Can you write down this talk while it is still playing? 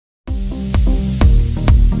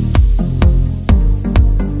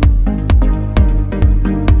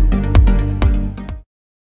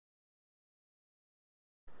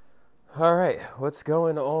All right, what's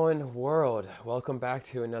going on, world? Welcome back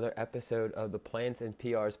to another episode of the Plants and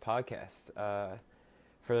PRs podcast.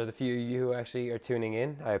 For the few of you who actually are tuning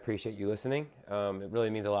in, I appreciate you listening. It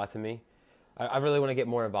really means a lot to me. I really want to get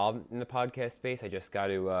more involved in the podcast space. I just got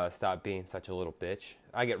to stop being such a little bitch.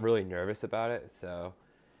 I get really nervous about it, so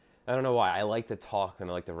I don't know why. I like to talk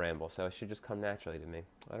and I like to ramble, so it should just come naturally to me.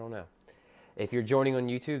 I don't know. If you're joining on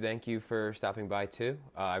YouTube, thank you for stopping by too.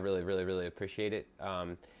 I really appreciate it.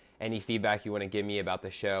 Any feedback you want to give me about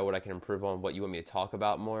the show, what I can improve on, what you want me to talk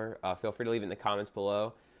about more, feel free to leave it in the comments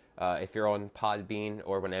below. If you're on Podbean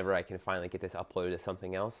or whenever I can finally get this uploaded to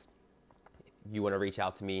something else, you want to reach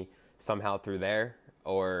out to me somehow through there,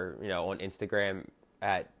 or on Instagram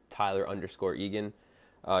at Tyler_Egan. You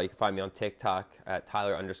can find me on TikTok at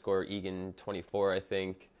Tyler_Egan24, I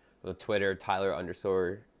think. On Twitter,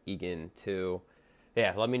 Tyler_Egan2.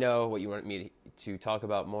 Yeah, let me know what you want me to talk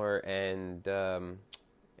about more, and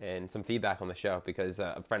some feedback on the show, because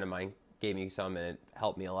a friend of mine gave me some and it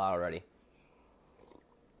helped me a lot already.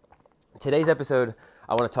 Today's episode,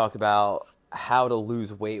 I want to talk about how to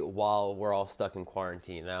lose weight while we're all stuck in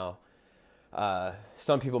quarantine. Now,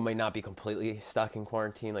 some people may not be completely stuck in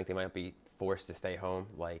quarantine, like they might be forced to stay home.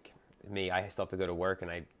 Like me, I still have to go to work and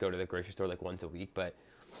I go to the grocery store like once a week, but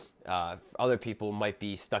other people might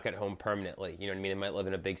be stuck at home permanently. You know what I mean? They might live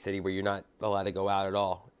in a big city where you're not allowed to go out at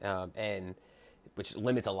all, and which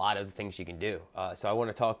limits a lot of the things you can do. So I want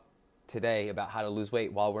to talk today about how to lose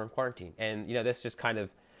weight while we're in quarantine. And, this just kind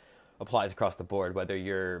of applies across the board, whether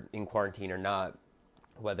you're in quarantine or not,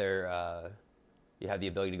 whether you have the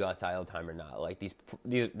ability to go outside all the time or not. Like these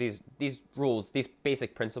rules, these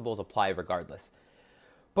basic principles apply regardless.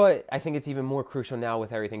 But I think it's even more crucial now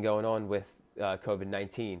with everything going on with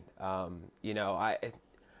COVID-19.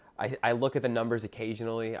 I look at the numbers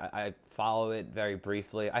occasionally. I follow it very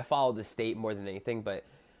briefly. I follow the state more than anything, but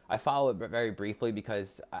I follow it very briefly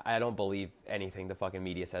because I don't believe anything the fucking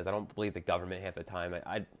media says. I don't believe the government half the time.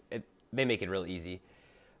 They make it real easy.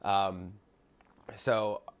 I've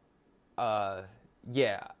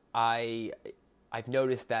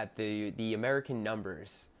noticed that the American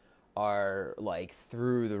numbers are like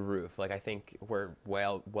through the roof. Like I think we're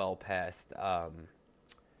well past.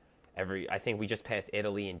 I think we just passed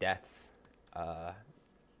Italy in deaths.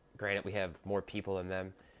 Granted, we have more people than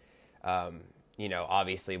them.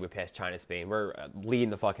 Obviously we passed China, Spain. We're leading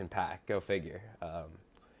the fucking pack. Go figure.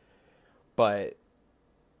 But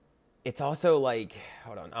it's also like,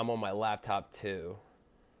 hold on, I'm on my laptop too,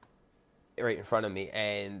 right in front of me,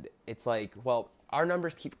 and it's like, well, our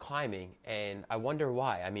numbers keep climbing, and I wonder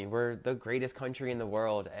why. I mean, we're the greatest country in the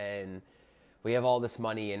world, and we have all this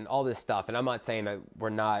money and all this stuff. And I'm not saying that we're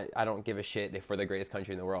not. I don't give a shit if we're the greatest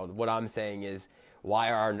country in the world. What I'm saying is,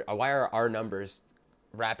 why are our numbers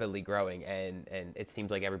rapidly growing, and it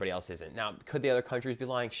seems like everybody else isn't? Now, could the other countries be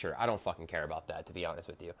lying? Sure. I don't fucking care about that, to be honest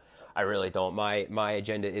with you. I really don't. My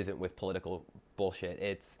agenda isn't with political bullshit.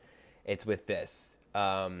 It's with this.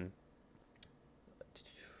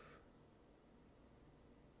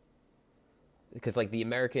 Because like the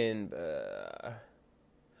American.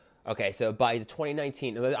 Okay, so by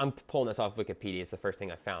 2019, I'm pulling this off Wikipedia, it's the first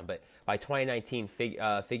thing I found, but by 2019,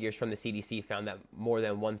 figures from the CDC found that more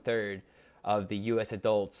than 1/3 of the U.S.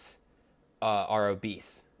 adults are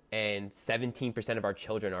obese, and 17% of our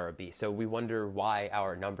children are obese. So we wonder why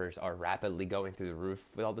our numbers are rapidly going through the roof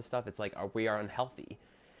with all this stuff. It's like, we are unhealthy.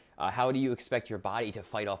 How do you expect your body to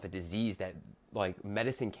fight off a disease that like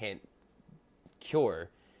medicine can't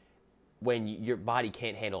cure, when your body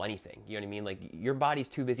can't handle anything? You know what I mean? Like, your body's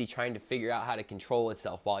too busy trying to figure out how to control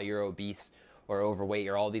itself while you're obese or overweight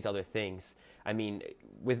or all these other things. I mean,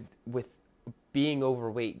 with being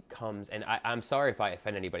overweight comes, and I'm sorry if I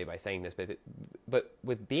offend anybody by saying this, but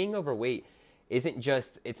with being overweight it's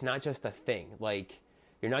not just a thing. Like,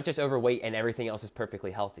 you're not just overweight and everything else is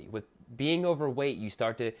perfectly healthy. With being overweight,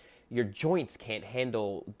 your joints can't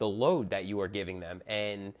handle the load that you are giving them,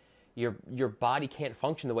 and your body can't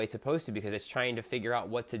function the way it's supposed to, because it's trying to figure out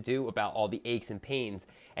what to do about all the aches and pains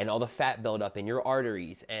and all the fat buildup in your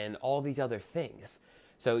arteries and all these other things.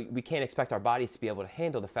 So we can't expect our bodies to be able to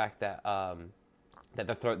handle the fact that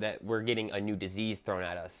that we're getting a new disease thrown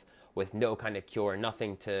at us with no kind of cure,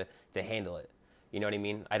 nothing to handle it. You know what I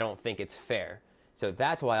mean? I don't think it's fair. So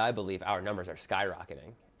that's why I believe our numbers are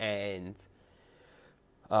skyrocketing. And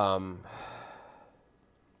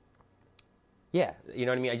yeah, you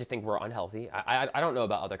know what I mean? I just think we're unhealthy. I don't know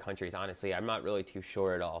about other countries, honestly. I'm not really too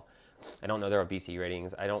sure at all. I don't know their obesity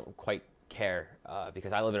ratings. I don't quite care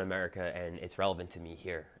because I live in America and it's relevant to me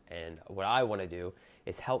here. And what I want to do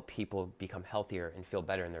is help people become healthier and feel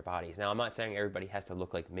better in their bodies. Now, I'm not saying everybody has to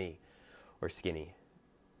look like me or skinny.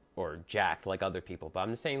 or jacked like other people, but I'm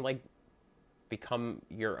just saying, like, become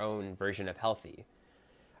your own version of healthy.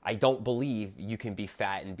 I don't believe you can be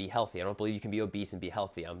fat and be healthy. I don't believe you can be obese and be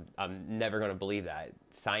healthy. I'm never going to believe that.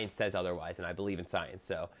 Science says otherwise, and I believe in science.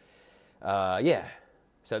 So, yeah.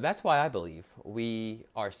 So that's why I believe we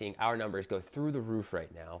are seeing our numbers go through the roof right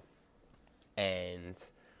now. And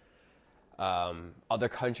other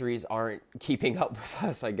countries aren't keeping up with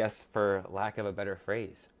us, I guess, for lack of a better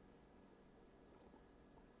phrase.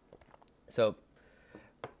 So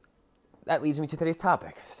that leads me to today's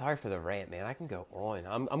topic. Sorry for the rant, man. I can go on.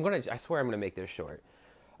 I swear I'm gonna make this short.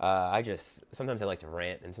 Sometimes I like to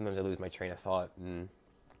rant, and sometimes I lose my train of thought, and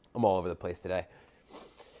I'm all over the place today.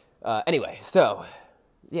 Anyway, so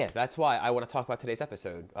yeah, that's why I want to talk about today's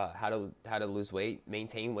episode: how to lose weight,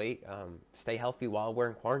 maintain weight, stay healthy while we're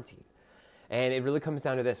in quarantine. And it really comes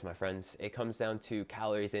down to this, my friends. It comes down to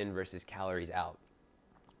calories in versus calories out.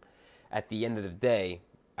 At the end of the day,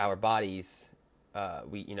 our bodies.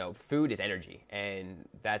 Food is energy, and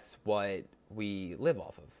that's what we live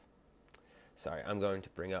off of. Sorry, I'm going to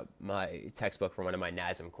bring up my textbook from one of my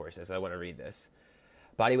NASM courses. I want to read this.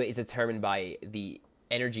 Body weight is determined by the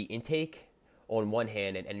energy intake on one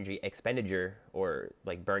hand and energy expenditure, or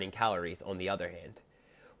like burning calories, on the other hand.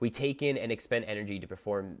 We take in and expend energy to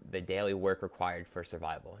perform the daily work required for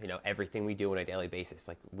survival. Everything we do on a daily basis,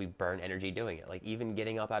 like, we burn energy doing it. Like, even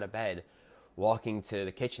getting up out of bed, walking to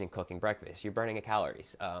the kitchen and cooking breakfast, you're burning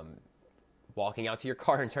calories. Walking out to your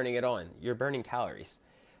car and turning it on, you're burning calories.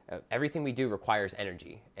 Everything we do requires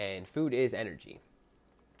energy, and food is energy.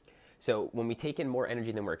 So when we take in more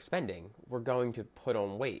energy than we're expending, we're going to put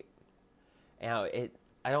on weight. Now,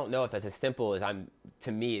 I don't know if that's as simple as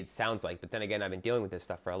to me it sounds like, but then again, I've been dealing with this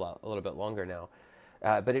stuff for a little bit longer now.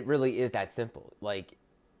 But it really is that simple. Like,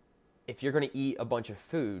 if you're going to eat a bunch of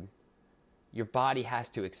food, your body has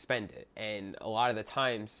to expend it. And a lot of the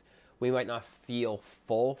times we might not feel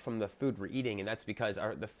full from the food we're eating, and that's because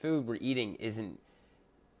the food we're eating isn't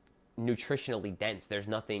nutritionally dense. There's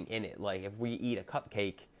nothing in it. Like, if we eat a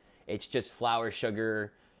cupcake, it's just flour,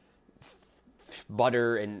 sugar,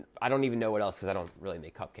 butter, and I don't even know what else because I don't really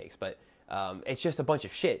make cupcakes, but it's just a bunch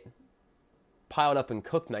of shit piled up and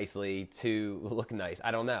cooked nicely to look nice.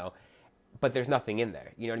 I don't know. But there's nothing in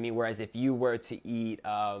there. You know what I mean? Whereas if you were to eat,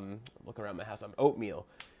 look around my house, oatmeal,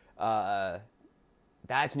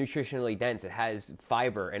 that's nutritionally dense. It has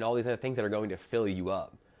fiber and all these other things that are going to fill you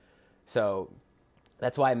up. So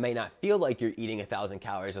that's why it may not feel like you're eating 1,000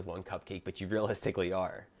 calories with one cupcake, but you realistically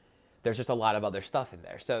are. There's just a lot of other stuff in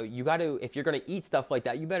there. So you got to, if you're going to eat stuff like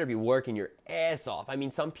that, you better be working your ass off. I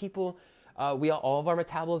mean, some people, all of our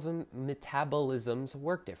metabolisms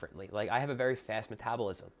work differently. Like, I have a very fast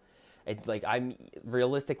metabolism. It's like I'm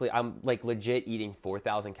like legit eating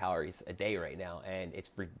 4,000 calories a day right now, and it's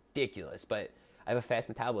ridiculous. But I have a fast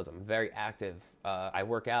metabolism, I'm very active. I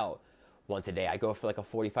work out once a day. I go for like a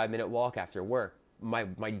 45-minute walk after work.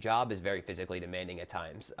 My job is very physically demanding at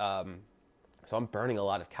times, so I'm burning a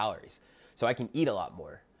lot of calories. So I can eat a lot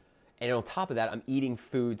more, and on top of that, I'm eating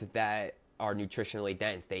foods that are nutritionally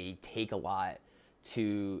dense. They take a lot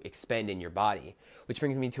to expend in your body, which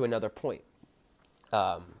brings me to another point.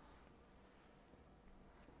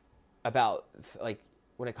 About, like,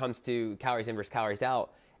 when it comes to calories in versus calories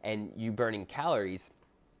out and you burning calories,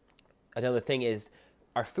 another thing is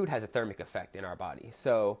our food has a thermic effect in our body.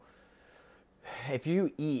 So if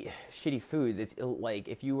you eat shitty foods, it's like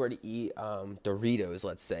if you were to eat Doritos,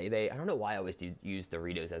 let's say. I don't know why I always use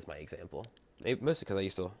Doritos as my example. Mostly because I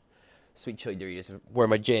used to, sweet chili Doritos were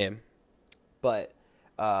my jam. But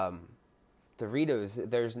Doritos,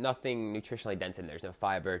 there's nothing nutritionally dense in there. There's no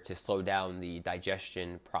fiber to slow down the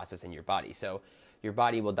digestion process in your body. So your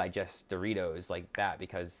body will digest Doritos like that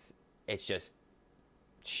because it's just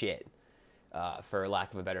shit, for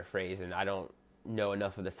lack of a better phrase. And I don't know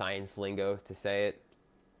enough of the science lingo to say it.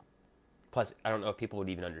 Plus, I don't know if people would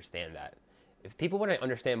even understand that. If people want to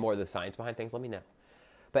understand more of the science behind things, let me know.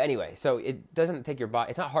 But anyway, so it doesn't take your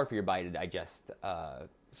body, it's not hard for your body to digest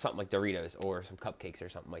something like Doritos or some cupcakes or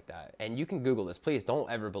something like that. And you can Google this. Please don't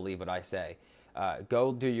ever believe what I say.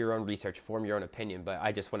 Go do your own research, form your own opinion. But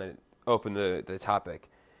I just want to open the topic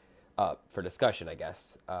up for discussion, I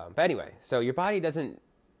guess. But anyway, so your body doesn't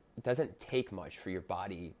take much for your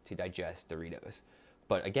body to digest Doritos.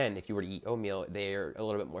 But again, if you were to eat oatmeal, they're a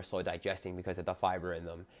little bit more slow digesting because of the fiber in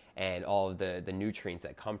them and all of the nutrients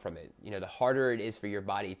that come from it. You know, the harder it is for your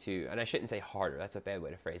body to, and I shouldn't say harder, that's a bad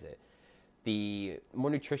way to phrase it. The more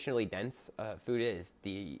nutritionally dense food is,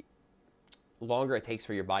 the longer it takes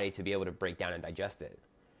for your body to be able to break down and digest it,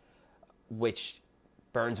 which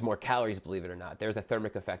burns more calories, believe it or not. There's a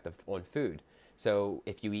thermic effect on food. So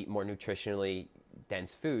if you eat more nutritionally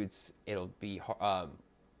dense foods, it'll be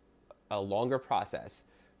a longer process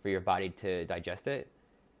for your body to digest it.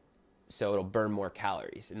 So it'll burn more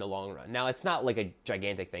calories in the long run. Now, it's not like a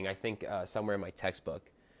gigantic thing. I think somewhere in my textbook,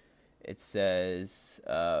 it says,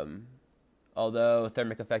 although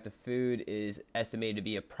thermic effect of food is estimated to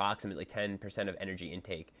be approximately 10% of energy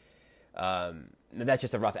intake. That's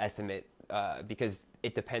just a rough estimate because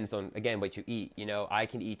it depends on, again, what you eat. You know, I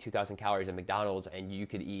can eat 2,000 calories of McDonald's and you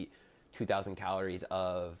could eat 2,000 calories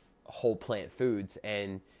of whole plant foods,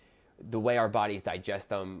 and the way our bodies digest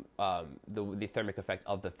them, the thermic effect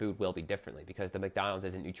of the food will be differently because the McDonald's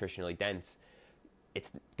isn't nutritionally dense.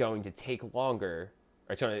 It's going to take longer,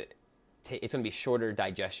 or it's going to be shorter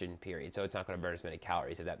digestion period, so it's not going to burn as many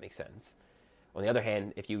calories, if that makes sense. On the other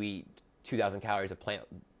hand, if you eat 2,000 calories of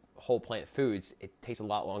whole plant foods, it takes a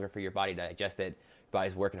lot longer for your body to digest it. Your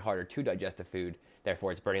body's working harder to digest the food,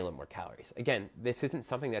 therefore it's burning a little more calories. Again, this isn't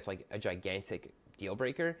something that's like a gigantic deal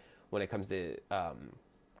breaker when it comes to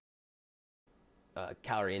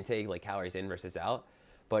calorie intake, like calories in versus out,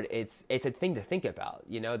 but it's a thing to think about.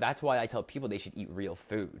 You know, that's why I tell people they should eat real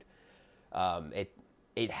food. It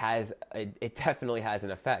definitely has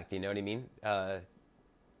an effect. You know what I mean? I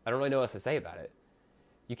don't really know what else to say about it.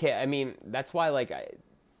 You can't. I mean, that's why like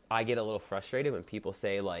I get a little frustrated when people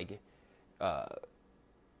say like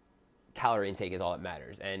calorie intake is all that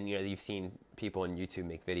matters, and you know you've seen people on YouTube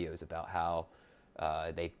make videos about how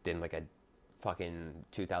they did like a fucking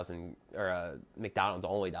 2,000 or a McDonald's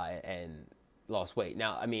only diet and lost weight.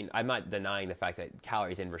 Now, I mean, I'm not denying the fact that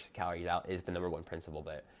calories in versus calories out is the number one principle,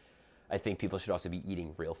 but I think people should also be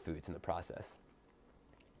eating real foods in the process.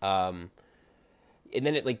 And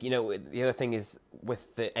then it, like, you know, the other thing is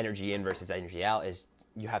with the energy in versus energy out is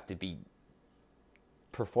you have to be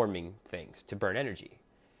performing things to burn energy,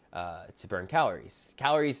 to burn calories.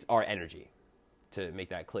 Calories are energy, to make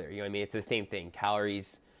that clear. You know what I mean? It's the same thing.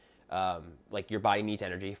 Calories, like your body needs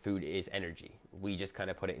energy. Food is energy. We just kind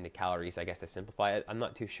of put it into calories, I guess, to simplify it. I'm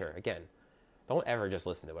not too sure. Again, don't ever just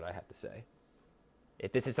listen to what I have to say.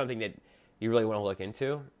 If this is something that you really want to look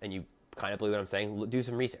into and you kind of believe what I'm saying, do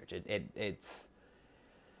some research. It's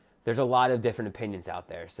there's a lot of different opinions out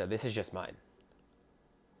there, so this is just mine.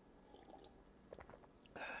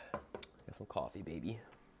 Got some coffee, baby.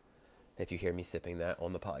 If you hear me sipping that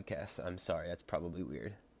on the podcast, I'm sorry. That's probably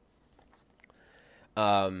weird.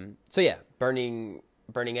 So yeah, burning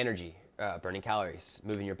energy, burning calories,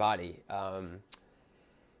 moving your body.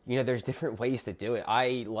 You know, there's different ways to do it.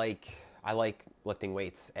 I like lifting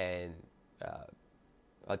weights and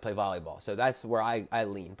I play volleyball, so that's where I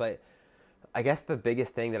lean. But I guess the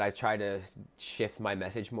biggest thing that I've tried to shift my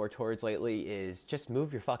message more towards lately is just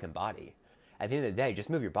move your fucking body. At the end of the day, just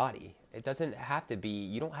move your body. It doesn't have to be,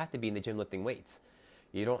 you don't have to be in the gym lifting weights.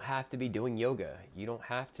 You don't have to be doing yoga. You don't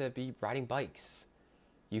have to be riding bikes.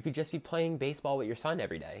 You could just be playing baseball with your son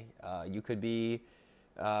every day. You could be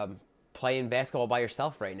playing basketball by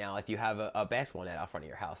yourself right now if you have a basketball net out front of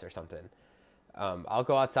your house or something. I'll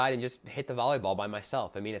go outside and just hit the volleyball by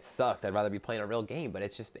myself. I mean, it sucks. I'd rather be playing a real game, but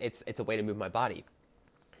it's a way to move my body.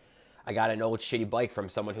 I got an old shitty bike from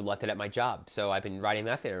someone who left it at my job, so I've been riding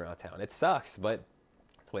that thing around town. It sucks, but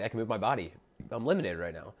it's the way I can move my body. I'm limited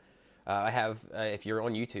right now. I have, if you're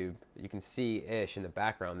on YouTube, you can see-ish in the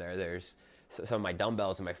background there. There's some of my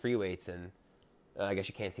dumbbells and my free weights, and I guess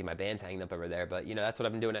you can't see my bands hanging up over there, but you know that's what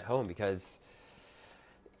I've been doing at home because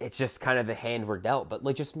it's just kind of the hand we're dealt. But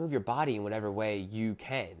like, just move your body in whatever way you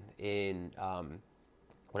can, in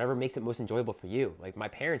whatever makes it most enjoyable for you. Like my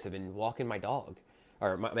parents have been walking my dog,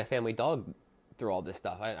 or my family dog, through all this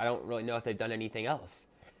stuff. I don't really know if they've done anything else,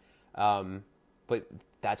 but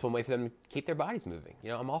that's one way for them to keep their bodies moving. You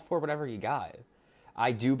know, I'm all for whatever you got.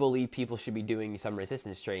 I do believe people should be doing some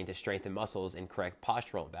resistance training to strengthen muscles and correct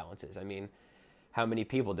postural imbalances. I mean, how many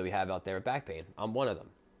people do we have out there with back pain? I'm one of them.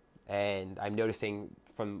 And I'm noticing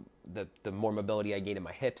from the more mobility I gain in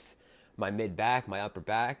my hips, my mid-back, my upper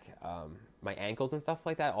back, my ankles and stuff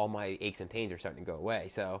like that, all my aches and pains are starting to go away.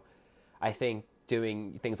 So I think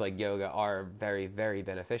doing things like yoga are very, very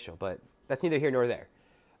beneficial. But that's neither here nor there.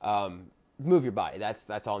 Move your body.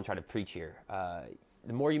 That's all I'm trying to preach here.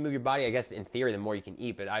 The more you move your body, I guess in theory, the more you can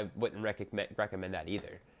eat, but I wouldn't recommend that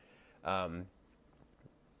either.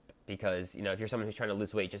 Because, you know, if you're someone who's trying to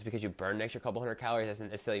lose weight, just because you burn an extra couple hundred calories doesn't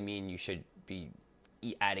necessarily mean you should be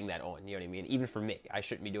adding that on. You know what I mean? Even for me, I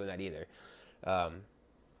shouldn't be doing that either.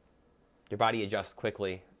 Your body adjusts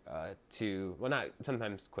quickly not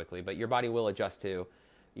sometimes quickly, but your body will adjust to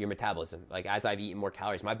your metabolism. Like, as I've eaten more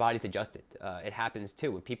calories, my body's adjusted. It happens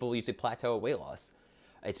too. When people usually plateau at weight loss,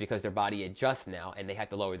 it's because their body adjusts now and they have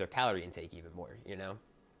to lower their calorie intake even more, you know?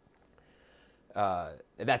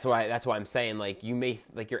 That's why I'm saying, like, you may,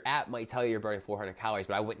 like, your app might tell you you're burning 400 calories,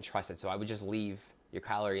 but I wouldn't trust it. So I would just leave your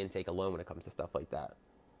calorie intake alone when it comes to stuff like that.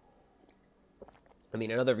 I mean,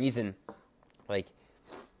 another reason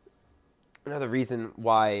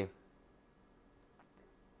why,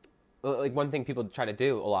 like, one thing people try to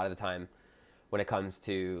do a lot of the time when it comes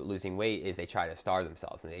to losing weight is they try to starve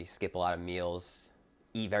themselves and they skip a lot of meals,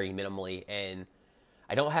 eat very minimally. And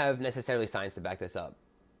I don't have necessarily science to back this up,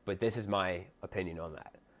 but this is my opinion on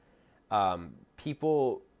that.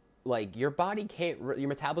 People, like, your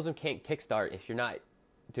metabolism can't kickstart if you're not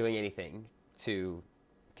doing anything to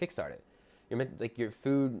kickstart it. Your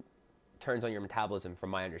food turns on your metabolism, from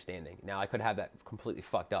my understanding. Now, I could have that completely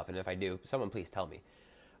fucked up, and if I do, someone please tell me.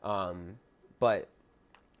 But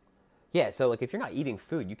yeah, so, like, if you're not eating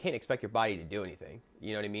food, you can't expect your body to do anything.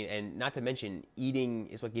 You know what I mean? And not to mention, eating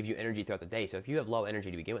is what gives you energy throughout the day. So if you have low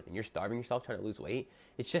energy to begin with and you're starving yourself trying to lose weight,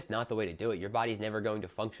 it's just not the way to do it. Your body's never going to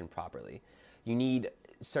function properly. You need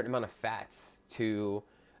a certain amount of fats to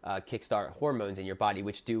kickstart hormones in your body,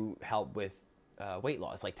 which do help with weight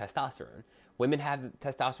loss, like testosterone. Women have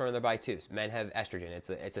testosterone in their body too. Men have estrogen. It's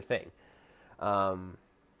a thing.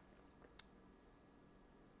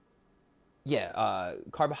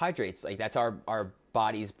 Carbohydrates, like, that's our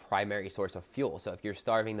body's primary source of fuel. So if you're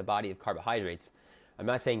starving the body of carbohydrates, I'm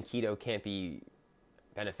not saying keto can't be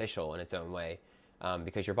beneficial in its own way,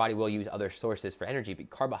 because your body will use other sources for energy,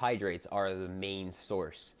 but carbohydrates are the main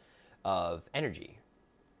source of energy.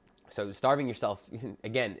 So starving yourself,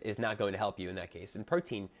 again, is not going to help you in that case. And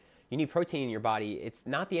protein, you need protein in your body. It's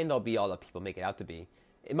not the end-all be-all that people make it out to be,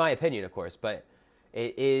 in my opinion, of course, but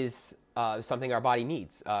it is something our body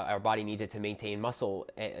needs. Our body needs it to maintain muscle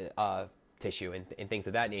tissue and things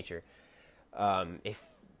of that nature. If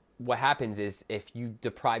what happens is, if you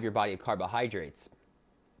deprive your body of carbohydrates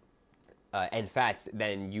and fats,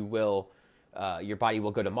 then your body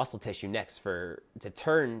will go to muscle tissue next to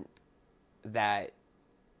turn that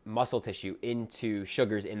muscle tissue into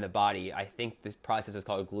sugars in the body. I think this process is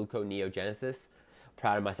called gluconeogenesis.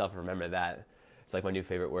 Proud of myself for remembering that. It's like my new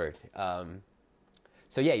favorite word.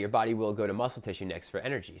 So yeah, your body will go to muscle tissue next for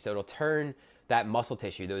energy. So it'll turn that muscle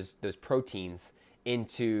tissue, those proteins,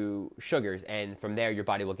 into sugars, and from there your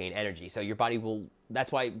body will gain energy. So your body will.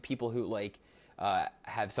 That's why people who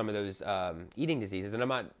have some of those eating diseases, and I'm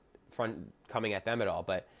not coming at them at all,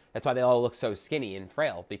 but that's why they all look so skinny and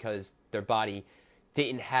frail, because their body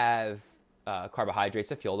didn't have carbohydrates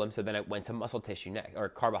to fuel them. So then it went to muscle tissue next, or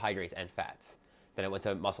carbohydrates and fats. Then it went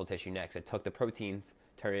to muscle tissue next. It took the proteins,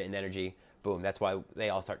 turned it into energy. Boom. That's why they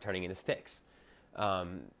all start turning into sticks.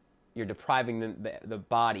 You're depriving the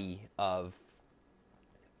body of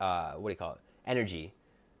energy.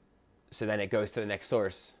 So then it goes to the next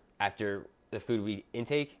source after the food we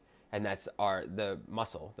intake, and that's the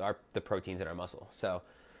muscle, the proteins in our muscle. So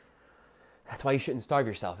that's why you shouldn't starve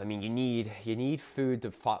yourself. I mean, you need food to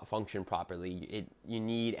function properly. You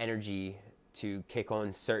need energy to kick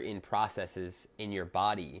on certain processes in your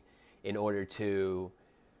body in order to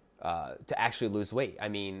actually lose weight. I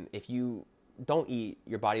mean, if you don't eat,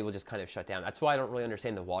 your body will just kind of shut down. That's why I don't really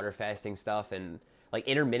understand the water fasting stuff, and like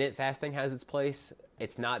intermittent fasting has its place.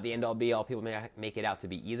 It's not the end all be all people make it out to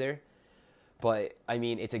be either. But I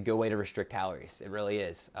mean, it's a good way to restrict calories. It really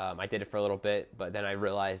is. I did it for a little bit, but then I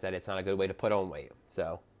realized that it's not a good way to put on weight.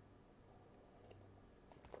 So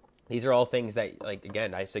these are all things that, like,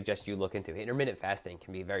 again, I suggest you look into. Intermittent fasting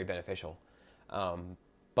can be very beneficial,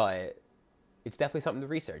 but it's definitely something to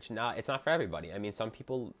research. It's not for everybody. I mean, some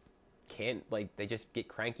people can't, like, they just get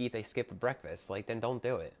cranky if they skip a breakfast. Like, then don't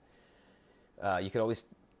do it. You could always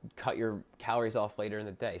cut your calories off later in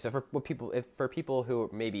the day. So for people who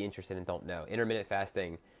may be interested and don't know, intermittent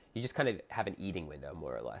fasting, you just kind of have an eating window,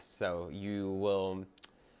 more or less. So you will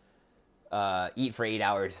eat for 8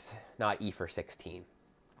 hours, not eat for 16.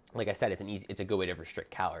 Like I said, it's a good way to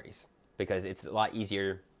restrict calories, because it's a lot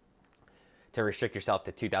easier to restrict yourself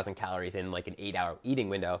to 2,000 calories in like an 8-hour eating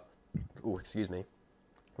window. Ooh, excuse me.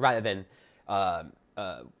 Rather than a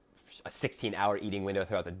 16-hour eating window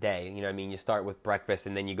throughout the day. You know what I mean? You start with breakfast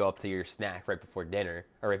and then you go up to your snack right before dinner,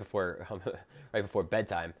 or right before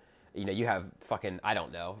bedtime. You know, you have fucking, I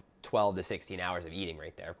don't know, 12 to 16 hours of eating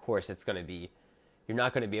right there. Of course, you're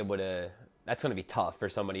not going to be able to, that's going to be tough for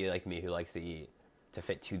somebody like me who likes to eat, to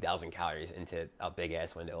fit 2,000 calories into a big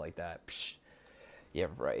ass window like that. Psh, yeah,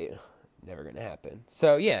 right. Never going to happen.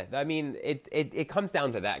 So yeah, I mean, it comes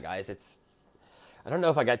down to that, guys. I don't know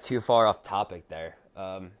if I got too far off topic there.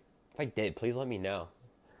 If I did, please let me know.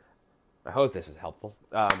 I hope this was helpful.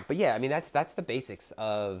 But yeah, I mean, that's the basics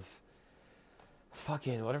of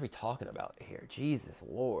fucking, what are we talking about here? Jesus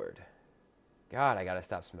Lord. God, I gotta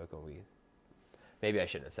stop smoking weed. Maybe I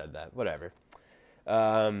shouldn't have said that. Whatever.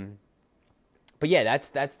 But yeah,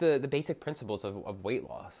 that's the basic principles of weight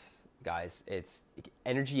loss, guys. It's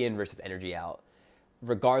energy in versus energy out.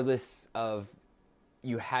 Regardless of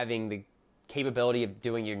you having the capability of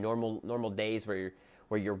doing your normal days where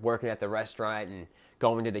you're working at the restaurant and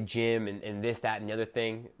going to the gym and this, that, and the other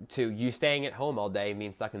thing, to you staying at home all day and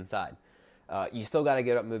being stuck inside. You still got to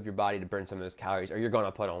get up and move your body to burn some of those calories, or you're going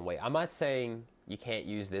to put on weight. I'm not saying you can't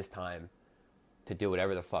use this time to do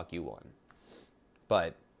whatever the fuck you want.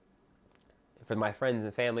 But for my friends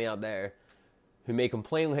and family out there who may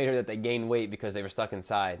complain later that they gained weight because they were stuck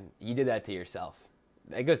inside, you did that to yourself.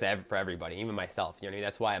 It goes for everybody, even myself. You know what I mean?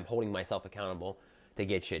 That's why I'm holding myself accountable to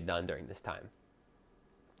get shit done during this time.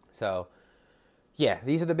 So, yeah,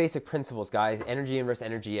 these are the basic principles, guys. Energy in versus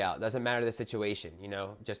energy out. Doesn't matter the situation, you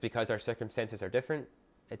know. Just because our circumstances are different,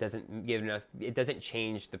 it doesn't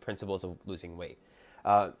change the principles of losing weight.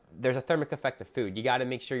 There's a thermic effect of food. You got to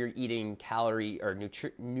make sure you're eating calorie or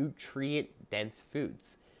nutrient-dense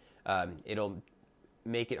foods. It'll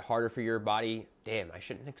make it harder for your body. Damn, I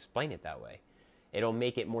shouldn't explain it that way. It'll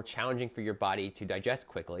make it more challenging for your body to digest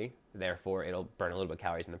quickly. Therefore, it'll burn a little bit of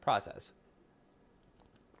calories in the process.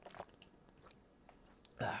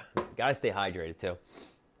 Gotta stay hydrated too.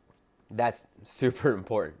 That's super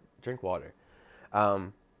important. Drink water.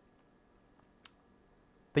 But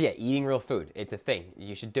yeah, eating real food. It's a thing.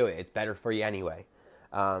 You should do it. It's better for you anyway.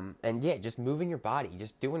 And yeah, just moving your body.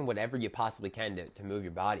 Just doing whatever you possibly can to move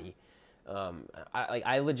your body.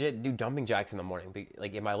 I legit do jumping jacks in the morning,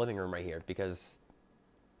 like in my living room right here, because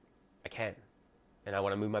I can. And I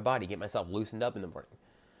want to move my body, get myself loosened up in the morning.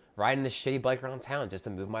 Riding this shitty bike around town just to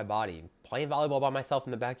move my body. Playing volleyball by myself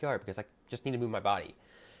in the backyard because I just need to move my body.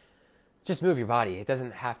 Just move your body. It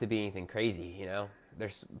doesn't have to be anything crazy, you know.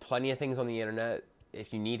 There's plenty of things on the internet.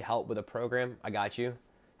 If you need help with a program, I got you.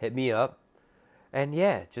 Hit me up. And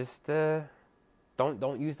yeah, just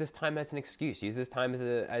don't use this time as an excuse. Use this time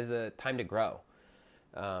as a time to grow.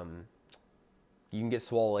 You can get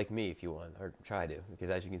swole like me if you want, or try to, because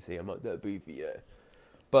as you can see, I'm not that beefy yet.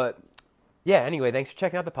 But yeah, anyway, thanks for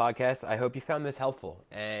checking out the podcast. I hope you found this helpful.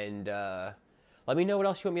 And let me know what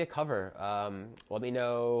else you want me to cover. Let me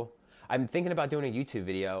know. I'm thinking about doing a YouTube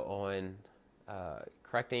video on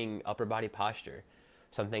correcting upper body posture.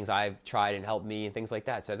 Some things I've tried and helped me and things like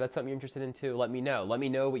that. So if that's something you're interested in too, let me know. Let me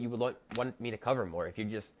know what you would want me to cover more. If you're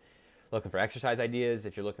just looking for exercise ideas,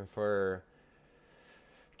 if you're looking for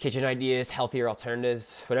kitchen ideas, healthier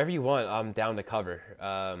alternatives, whatever you want, I'm down to cover.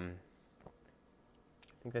 I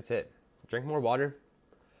think that's it. Drink more water.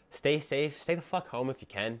 Stay safe. Stay the fuck home if you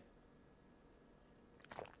can.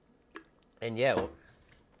 And yeah, well,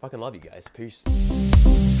 fucking love you guys. Peace.